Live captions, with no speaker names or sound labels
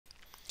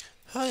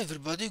Hi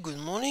everybody, good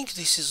morning.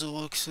 This is a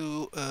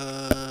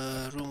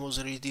walkthrough room was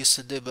released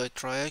yesterday by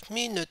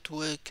TryHackMe.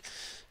 Network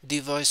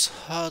device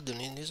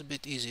hardening is a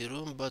bit easy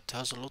room, but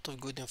has a lot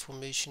of good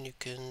information. You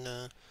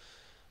can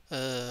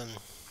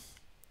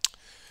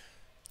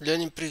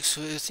learning pricks.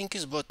 I think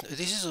is about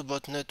this is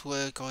about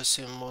network,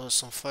 OSM,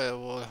 some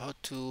firewall, how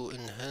to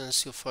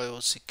enhance your firewall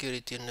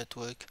security and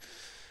network.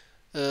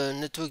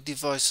 Network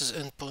devices,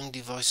 endpoint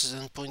devices,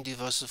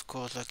 of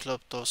course, like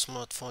laptop,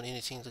 smartphone,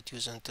 anything that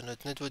use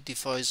internet. Network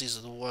device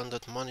is the one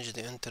that manage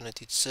the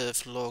internet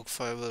itself, log,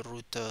 firewall,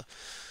 router,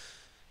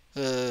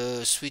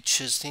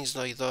 switches, things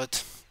like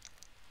that.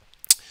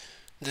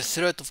 The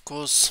threat, of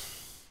course,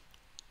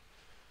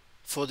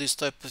 for this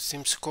type of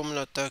things, common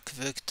attack,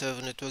 vector,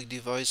 network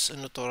device,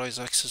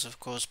 unauthorized access, of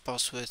course,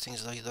 password,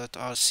 things like that,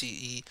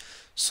 RCE,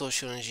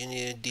 social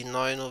engineer,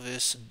 denial of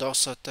this,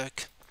 DOS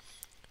attack,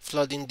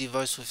 flooding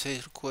device with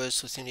fake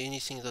requests within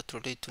anything that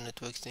relate to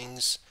network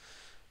things,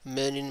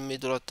 man in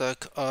middle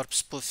attack, ARP,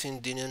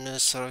 spoofing, DNS,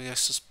 surrogate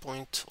access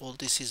point. All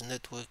this is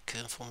network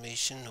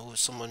information. Or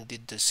someone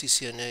did the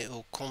CCNA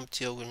or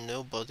CompTIA will know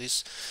about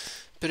this.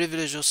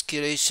 Privilege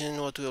escalation,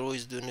 what we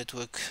always do,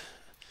 network.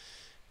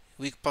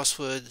 Weak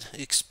password,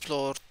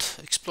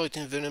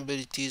 exploiting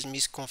vulnerabilities,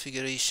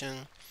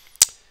 misconfiguration,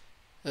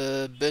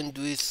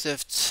 bandwidth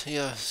theft,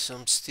 yeah,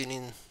 some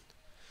stealing,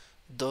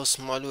 DOS,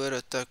 malware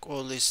attack,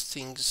 all these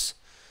things.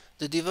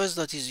 The device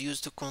that is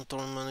used to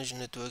control and manage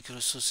network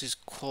resources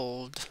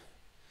called,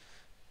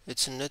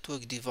 it's a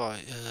network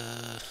device.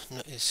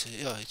 No, it's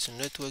a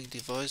network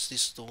device.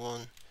 This is the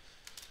one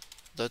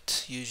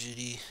that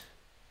usually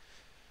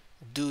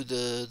do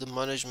the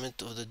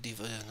management of the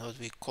device. What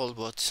we call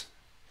what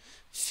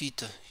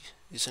FITA.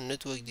 It's a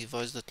network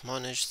device that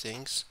manage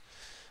things.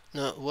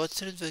 Now, what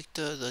threat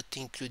vector that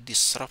include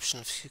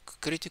disruption of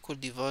critical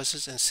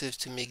devices and serve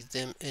to make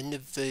them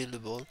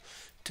unavailable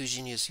to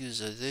genius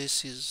user.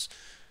 This is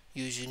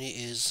usually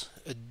is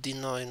a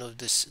denial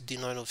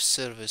of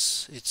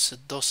service. It's a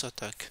DOS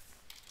attack.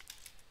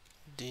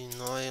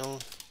 Denial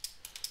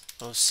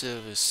of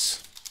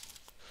service.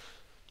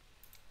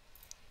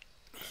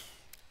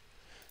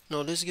 Now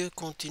let's go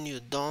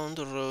continue down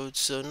the road.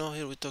 So now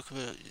here we talk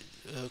about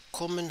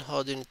common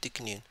hardening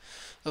technique.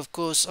 Of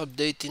course,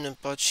 updating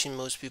and patching.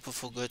 Most people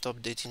forget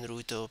updating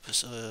router.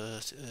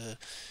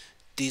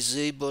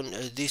 Disable.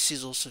 This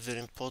is also very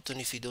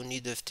important. If you don't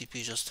need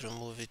FTP, just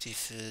remove it.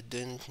 If you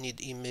don't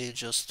need email,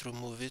 just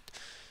remove it.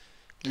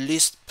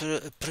 List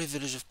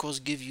privilege. Of course,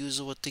 give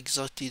user what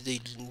exactly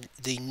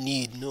they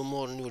need. No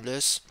more, no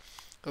less.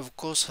 Of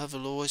course, have a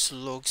lowest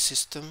log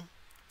system.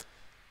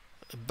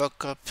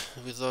 Backup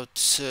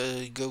without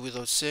go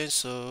without saying.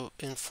 So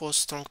enforce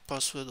strong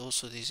password,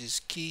 also this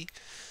is key.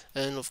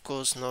 And of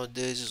course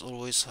nowadays is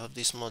always have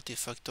this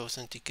multi-factor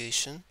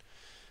authentication.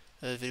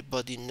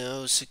 Everybody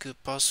knows secure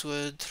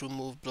password,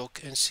 remove,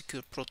 block, and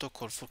secure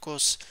protocol. Of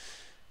course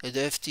the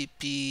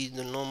FTP,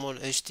 the normal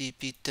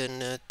HTTP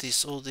telnet,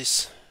 this all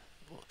this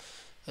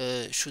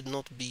should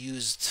not be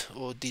used,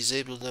 or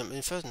disable them.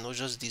 In fact, not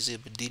just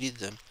disable, delete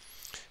them.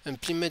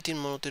 Implementing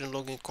monitoring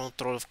logging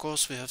control. Of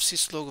course, we have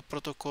syslog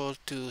protocol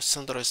to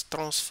standardize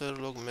transfer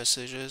log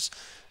messages,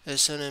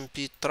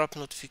 SNMP trap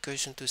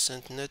notification to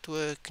send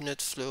network,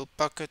 netflow,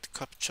 packet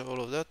capture,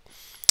 all of that.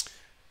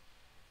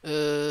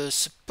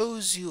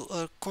 Suppose you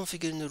are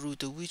configuring a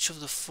router, which of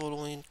the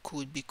following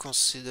could be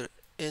considered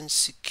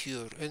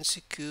insecure?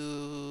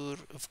 Insecure,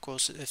 of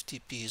course,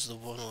 FTP is the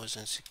one who is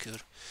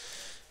insecure.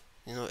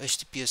 You know,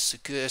 HTTP is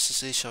secure,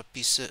 SSH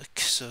RPsec,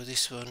 so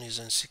this one is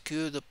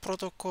insecure. The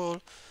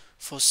protocol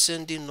for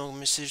sending log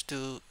message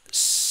to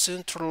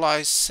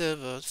centralized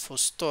server for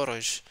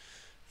storage,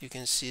 you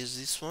can see is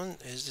this one,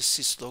 is the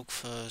syslog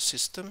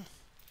system.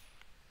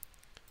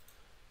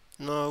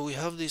 Now we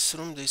have this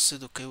room. They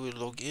said okay, we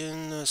log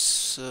in.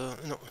 So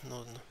no,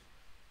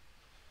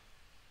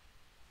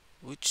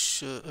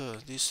 which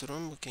this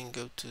room we can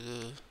go to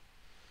the,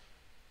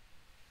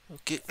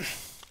 okay.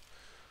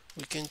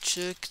 We can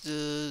check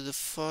the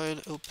file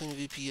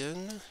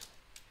OpenVPN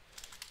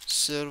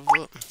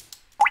server.conf.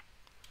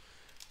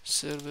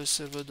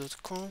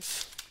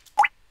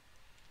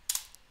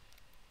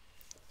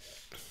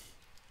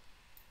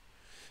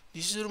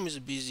 This room is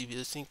busy, but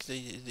I think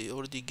they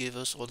already gave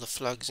us all the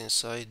flags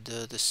inside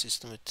the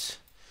system.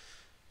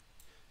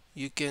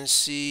 You can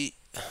see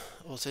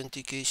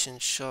authentication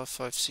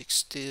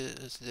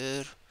SHA-560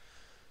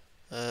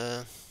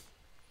 there.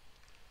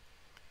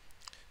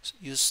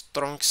 Use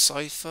strong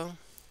cipher.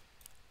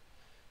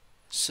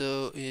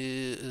 So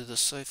the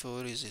cipher,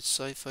 where is it?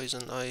 Cipher is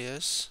an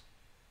IS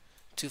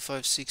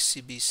 256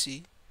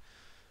 CBC.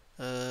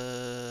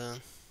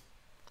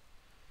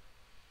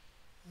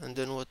 And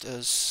then what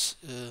else?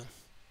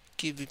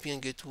 Keep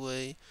VPN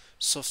gateway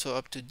software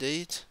up to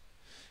date.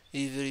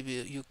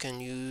 You can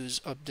use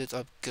update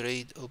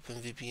upgrade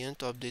OpenVPN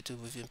to update the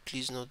VPN.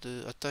 Please note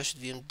the attached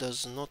VM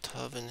does not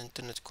have an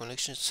internet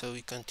connection, so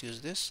we can't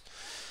use this.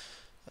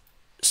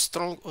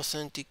 Strong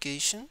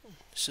authentication,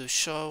 so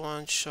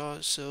SHA-1,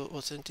 so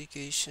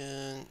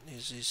authentication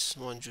is this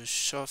one, just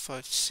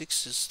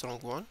SHA-556 is strong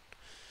one.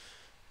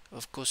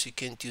 Of course you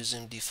can't use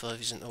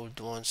MD5, is an old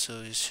one,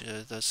 so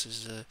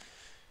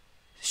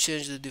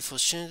change the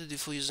default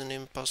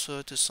username and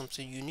password to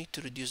something unique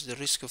to reduce the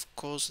risk. Of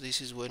course,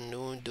 this is well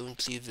known.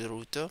 Don't leave the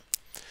router.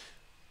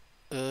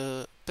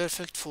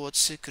 Perfect forward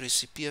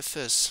secrecy,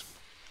 PFS.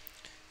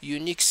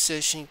 Unique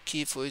session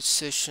key for each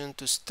session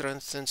to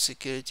strengthen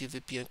security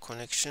VPN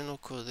connection.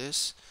 Okay,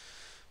 this.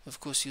 Of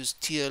course, use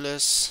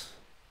TLS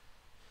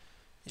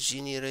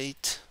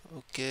generate.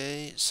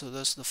 Okay, so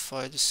that's the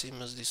file, the same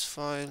as this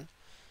file.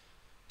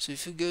 So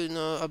if you go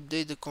now,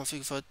 update the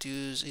config file to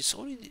use, it's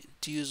already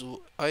to use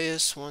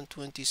IS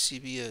 120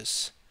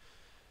 CBS.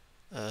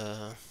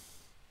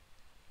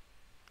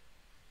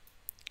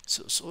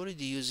 So it's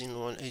already using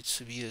 18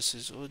 CBS.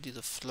 It's already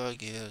the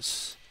flag here.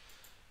 So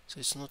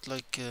it's not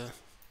like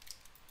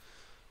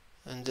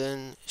and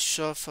then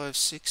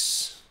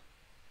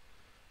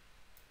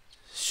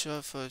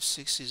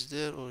SHA-56 is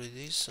there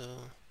already. So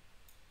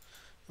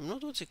I'm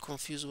not really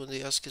confused when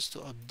they ask us to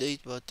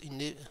update, but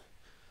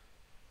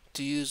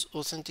to use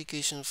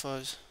authentication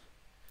files,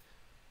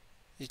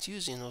 it's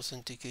using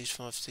authentication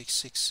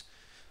 566.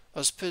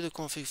 As per the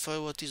config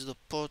file, what is the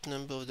port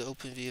number of the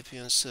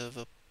OpenVPN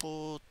server?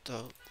 The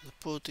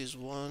port is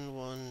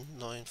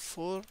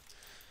 1194.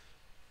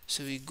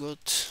 So we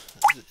got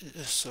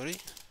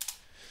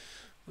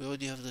we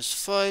already have this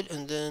file,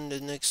 and then the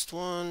next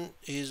one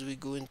is we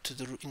go into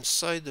the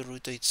inside the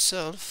router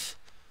itself.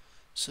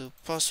 So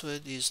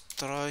password is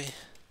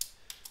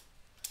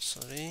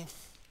TryHackMe.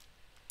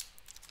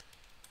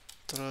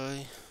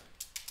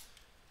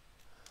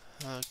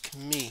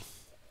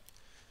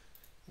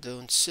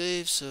 Don't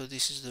save. So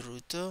this is the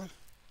router.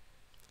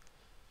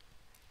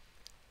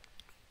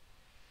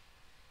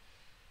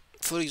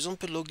 For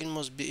example, login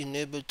must be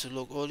enabled to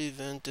log all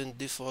event and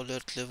default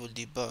alert level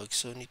debug.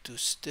 So I need to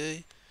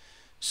stay.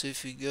 So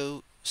if we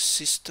go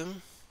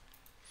system,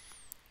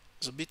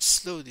 it's a bit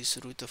slow, this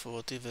router, for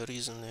whatever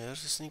reason here. I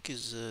think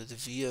is the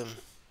VM.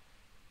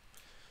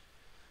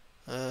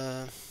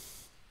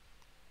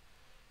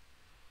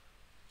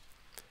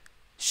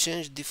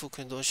 Change default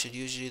credential.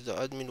 Usually the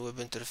admin web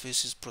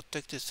interface is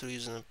protected through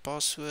username and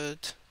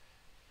password.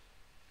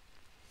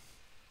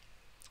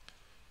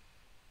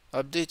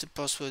 Update the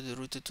password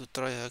routed to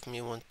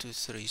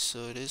TryHackMe123.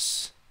 So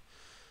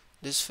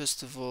this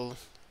first of all,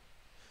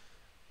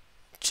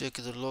 check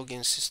the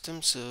login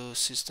system. So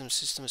system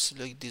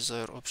select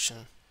desired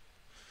option.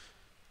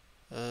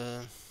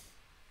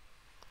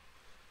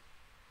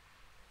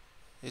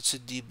 It's a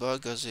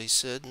debug, as I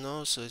said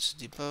now, so it's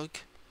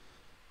debug.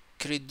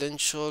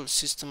 Credential,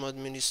 system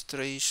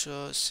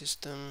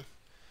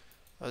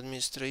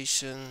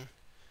administration.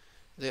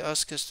 They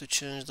ask us to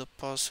change the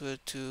password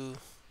to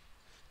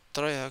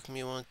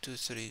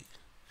TryHackMe123.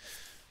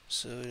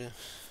 So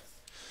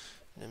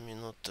let me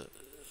not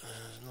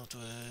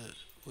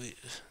we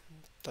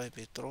type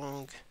it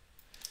wrong.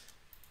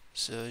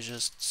 So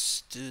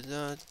just do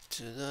that.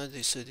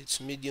 They said it's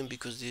medium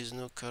because there is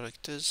no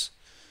characters.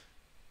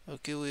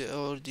 Okay, we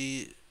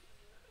already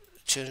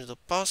changed the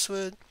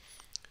password.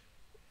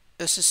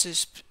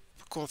 SSH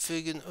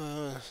config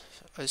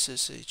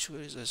SSH.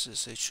 Where is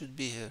SSH? Should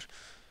be here.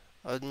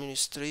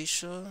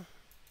 Administration,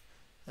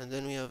 and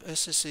then we have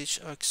SSH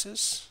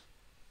access.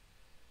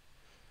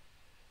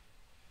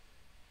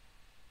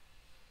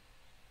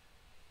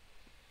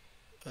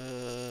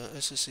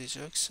 SSH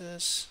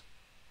access.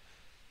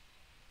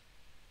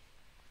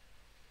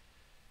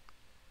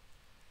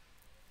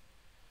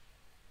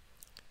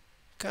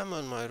 Come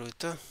on, my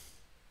router.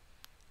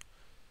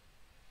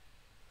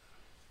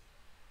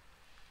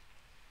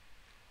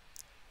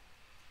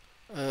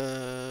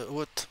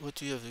 What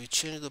we have? We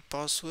changed the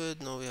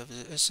password. Now we have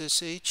the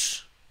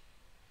SSH.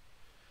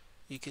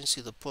 You can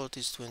see the port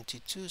is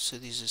 22, so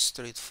this is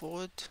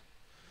straightforward.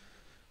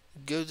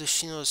 Go to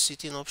general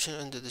setting option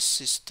under the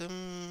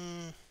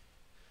system.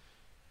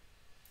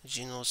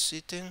 General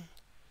setting.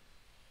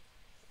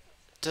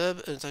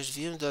 Tab and touch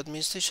VM. The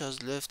administration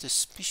has left a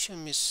special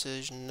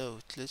message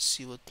note. Let's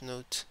see what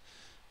note.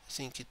 I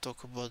think it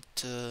talk about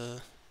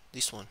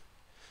this one.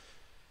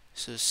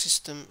 So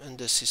system and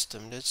the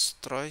system. Let's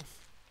try.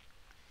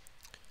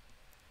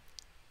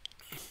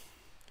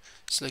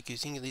 It's like you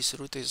think this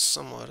router is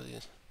somewhere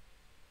there.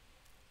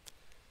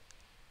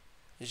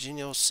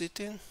 General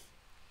setting.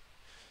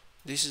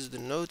 This is the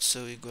node,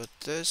 so we got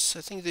this.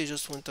 I think they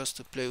just want us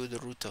to play with the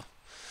router.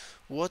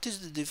 What is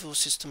the default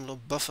system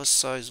log buffer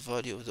size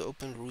value of the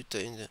open router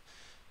in the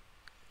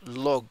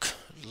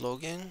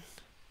login?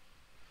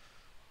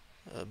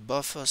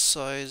 Buffer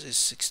size is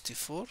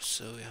 64,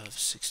 so we have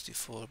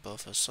 64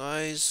 buffer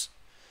size.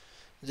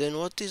 Then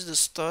what is the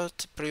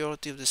start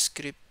priority of the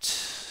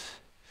script?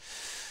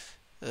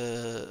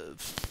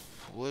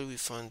 Where we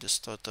find the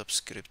startup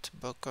script?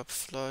 Backup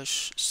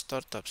flash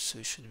startup, so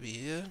it should be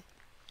here.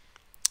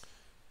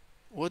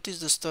 What is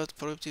the start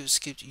priority of the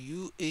script?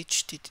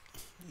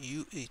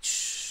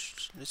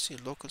 Let's see,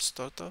 local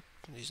startup.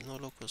 There is no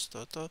local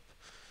startup.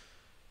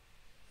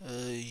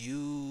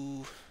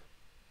 Why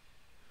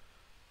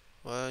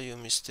are you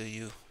Mr.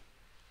 U?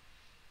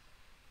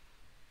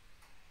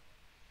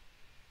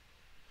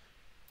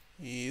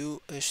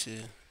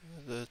 actually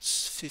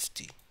that's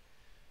 50.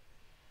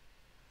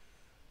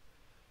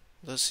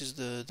 This is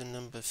the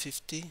number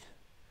 50.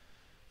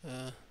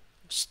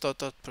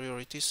 Start at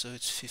priority, so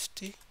it's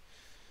 50.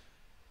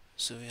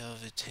 So we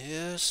have it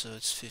here, so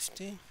it's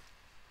 50.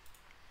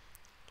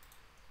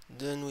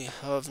 Then we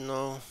have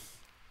now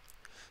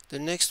the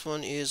next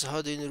one is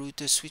hardening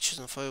router switches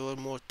and firewall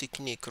more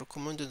technique.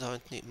 Recommended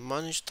hardening,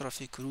 manage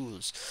traffic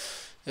rules.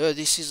 Yeah,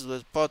 this is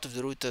the part of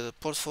the router, the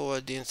port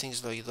forwarding,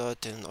 things like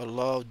that, and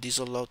allow,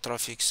 disallow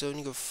traffic. So when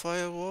you go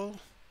firewall,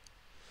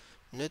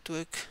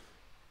 network.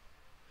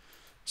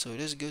 So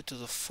let's go to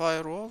the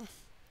firewall.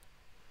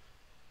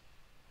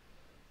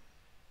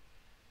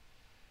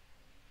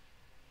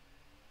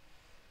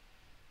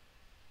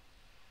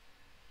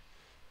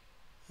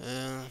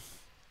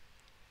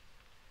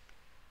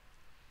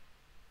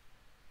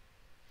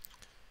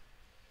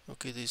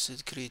 Okay, they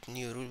said create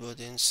new rule, but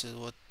then said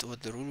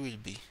what the rule will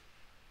be.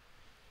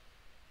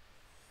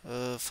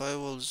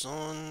 Firewall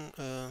zone,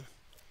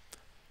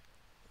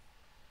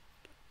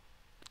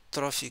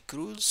 traffic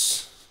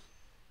rules.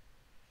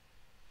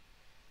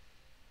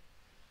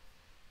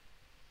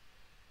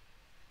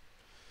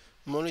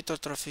 Monitor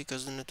traffic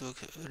as the network,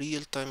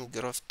 real-time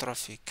graph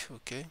traffic.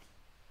 Okay.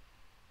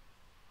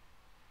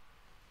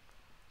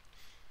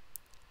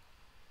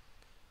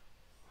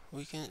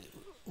 We can.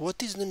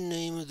 What is the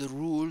name of the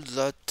rule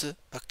that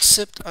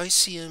accept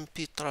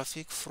ICMP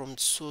traffic from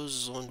source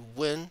zone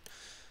when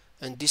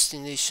and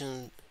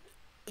destination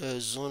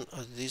zone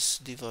at this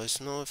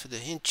device? Now, if the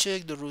hint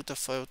check the router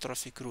file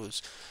traffic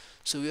rules.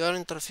 So we are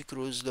in traffic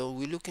rules now.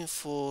 We're looking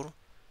for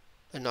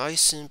an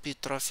ICMP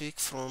traffic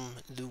from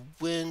the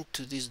when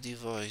to this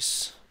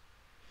device.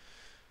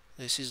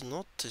 This is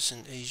not. It's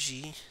an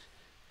AG.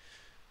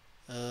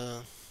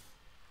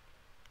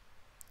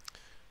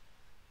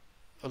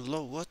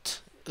 Allow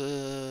what?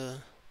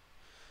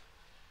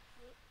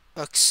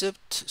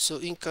 Accept, so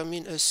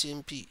incoming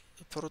SCMP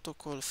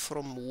protocol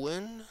from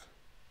when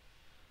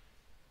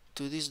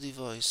to this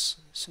device.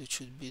 So it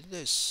should be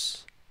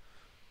this.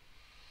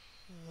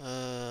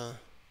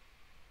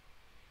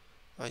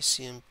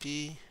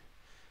 ICMP.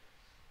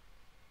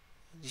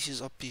 This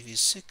is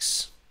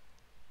IPv6,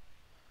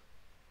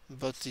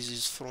 but this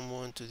is from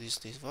when to this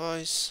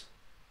device.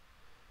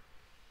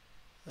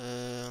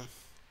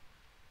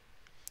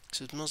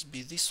 So it must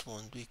be this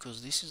one,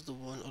 because this is the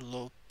one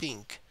allow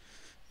ping.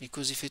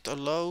 Because if it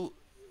allow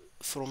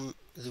from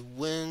the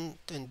when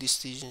and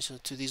destination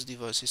to these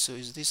devices, so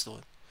is this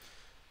one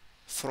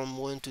from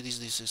when to this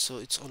device, so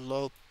it's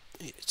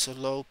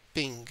allow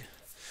ping.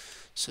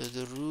 So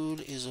the rule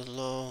is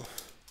allow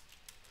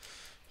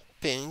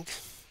ping.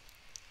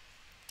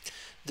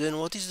 Then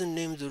what is the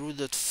name of the rule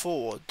that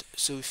forward?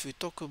 So if we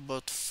talk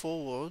about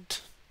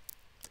forward,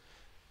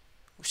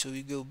 so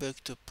we go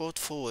back to port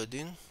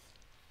forwarding.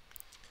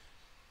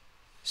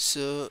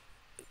 So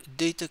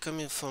data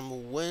coming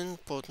from when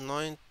port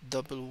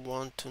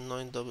 911 to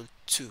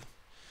 922.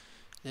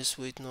 Let's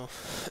wait now.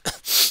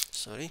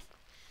 Sorry.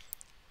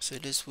 So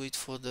let's wait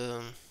for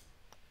the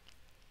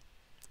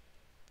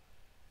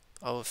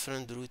our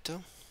friend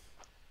router.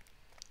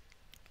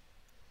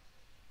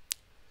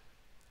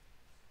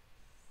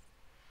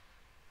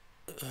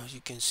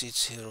 You can see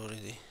it's here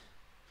already.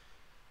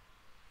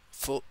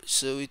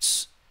 So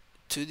it's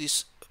to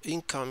this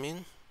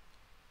incoming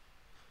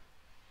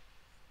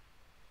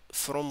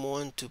from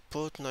 1 to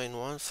port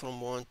 91, from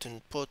 1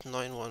 to port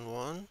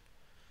 911,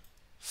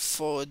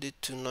 forwarded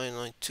to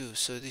 992.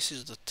 So this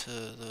is the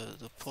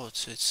port.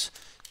 So it's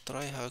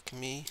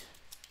TryHackMe.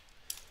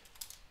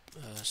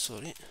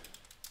 Sorry,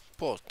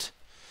 port.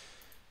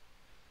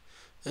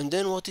 And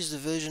then what is the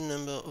version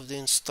number of the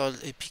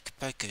installed Epic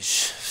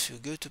package? If you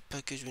go to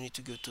package, we need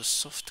to go to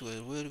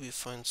software. Where do we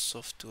find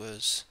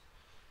softwares?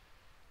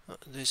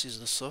 This is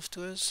the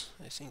softwares.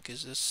 I think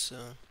is this.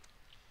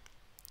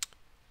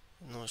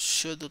 No,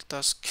 schedule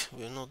task,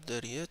 we're not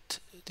there yet.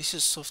 This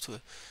is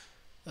software.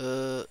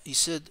 He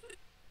said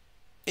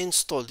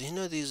installed. You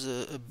know, there's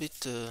a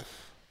bit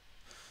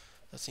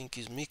I think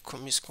is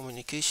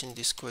miscommunication in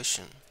this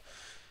question.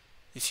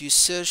 If you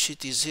search,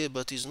 it is here,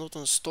 but it's not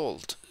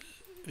installed,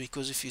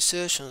 because if you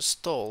search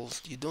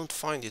installed, you don't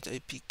find it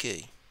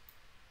APK.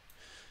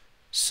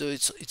 So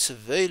it's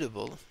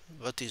available,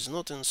 but it's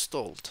not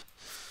installed.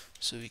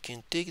 So we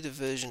can take the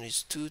version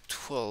is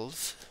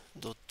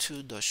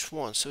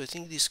 2.12.2-1. So I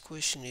think this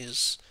question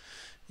is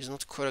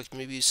not correct.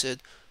 Maybe you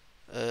said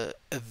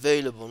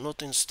available,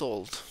 not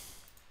installed.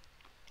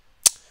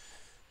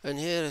 And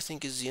here I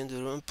think is the end of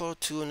the room.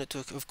 Part 2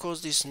 network. Of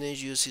course, this name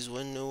use is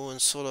when no one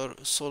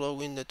solar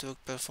wind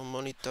network perform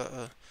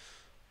monitor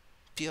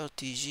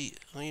PRTG.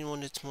 I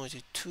wanted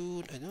monitor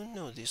tool. I don't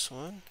know this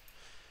one.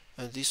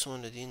 And this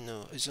one I didn't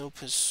know. It's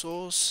open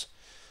source.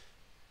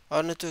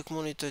 Our network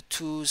monitor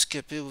tools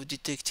capable of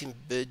detecting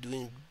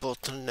bedouin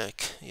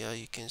bottleneck. Yeah,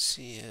 you can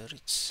see here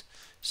it's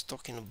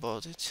talking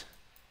about it.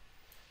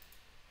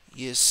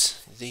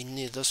 Yes, they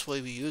need. That's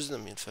why we use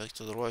them. In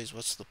fact, otherwise,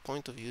 what's the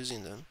point of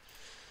using them?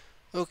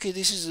 Okay,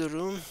 this is the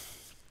room.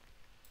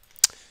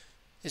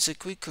 It's a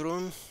quick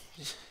room.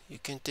 you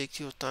can take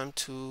your time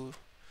to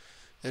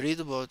read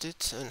about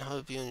it, and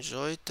hope you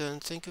enjoy it,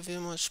 and thank you very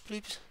much.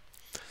 Please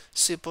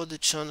support the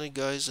channel,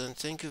 guys, and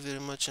thank you very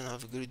much, and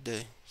have a great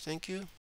day. Thank you.